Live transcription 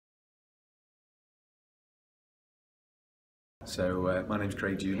My name's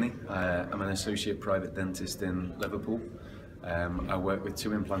Judach. I'm an associate private dentist in Liverpool. I work with 2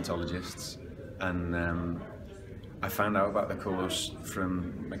 implantologists, and I found out about the course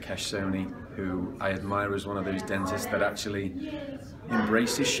from Soni, who I admire as one of those dentists that actually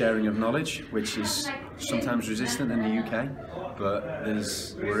embraces sharing of knowledge, which is sometimes resistant in the UK, but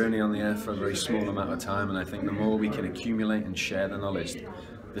we're only on the earth for a very small amount of time, and I think the more we can accumulate and share the knowledge,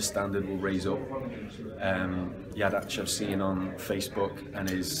 the standard will raise up. Jadach I've seen on Facebook, and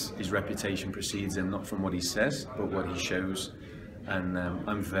his reputation precedes him not from what he says but what he shows, and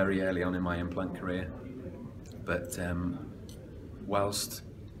I'm very early on in my implant career, but whilst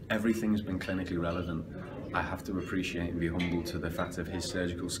everything's been clinically relevant, I have to appreciate and be humble to the fact of his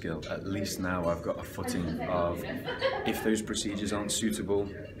surgical skill. At least now I've got a footing of, if those procedures aren't suitable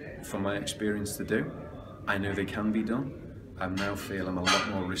from my experience to do, I know they can be done. I now feel I'm a lot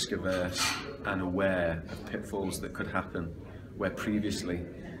more risk averse and aware of pitfalls that could happen, where previously,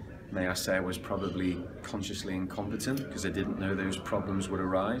 may I say, I was probably consciously incompetent because I didn't know those problems would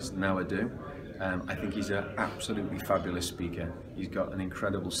arise. Now I do. I think he's an absolutely fabulous speaker. He's got an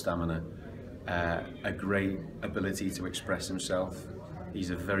incredible stamina, a great ability to express himself. He's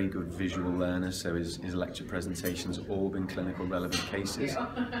a very good visual learner, so his lecture presentations have all been clinical relevant cases.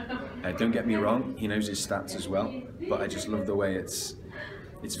 Don't get me wrong, he knows his stats as well, but I just love the way it's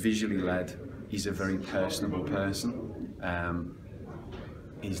visually led. He's a very personable person.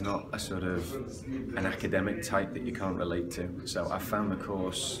 He's not a sort of an academic type that you can't relate to. So I found the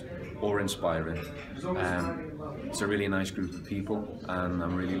course awe-inspiring. It's a really nice group of people, and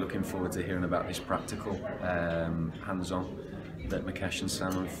I'm really looking forward to hearing about this practical hands-on that Mukesh and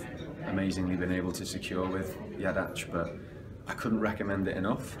Sam have amazingly been able to secure with Jadach, but I couldn't recommend it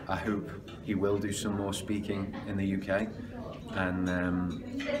enough. I hope he will do some more speaking in the UK, and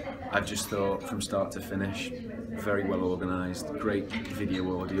I've just thought from start to finish, very well organised, great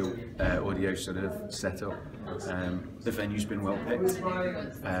video audio sort of setup. The venue's been well picked,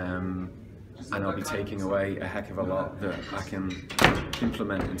 and I'll be taking away a heck of a lot that I can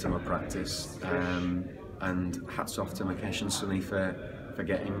implement into my practice. And hats off to Mukesh and Soni for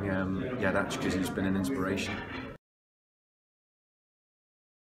getting Jadach, because he's been an inspiration.